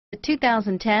The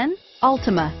 2010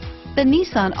 Altima. The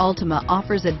Nissan Altima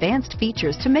offers advanced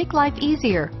features to make life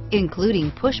easier, including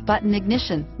push-button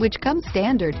ignition, which comes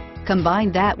standard.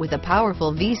 Combine that with a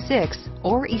powerful V6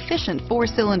 or efficient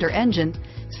 4-cylinder engine,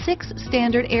 6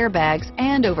 standard airbags,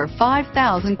 and over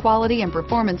 5,000 quality and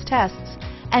performance tests,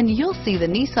 and you'll see the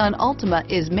Nissan Altima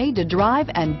is made to drive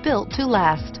and built to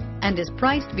last, and is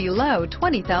priced below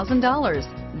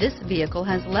 $20,000. This vehicle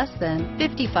has less than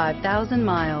 55,000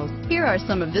 miles. Here are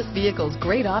some of this vehicle's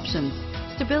great options: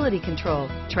 stability control,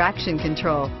 traction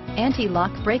control,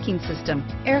 anti-lock braking system,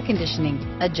 air conditioning,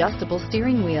 adjustable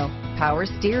steering wheel, power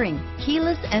steering,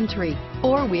 keyless entry,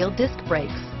 4-wheel disc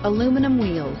brakes, aluminum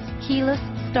wheels, keyless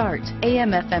start,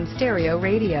 AM/FM stereo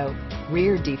radio,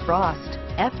 rear defrost,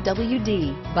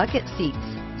 FWD, bucket seats,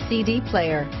 CD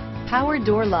player, power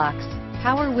door locks,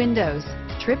 power windows,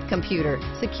 trip computer,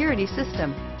 security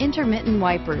system, intermittent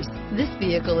wipers. This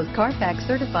vehicle is Carfax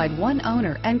certified one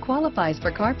owner and qualifies for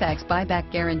Carfax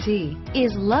buyback guarantee.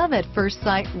 Is love at first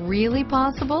sight really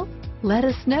possible? Let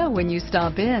us know when you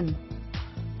stop in.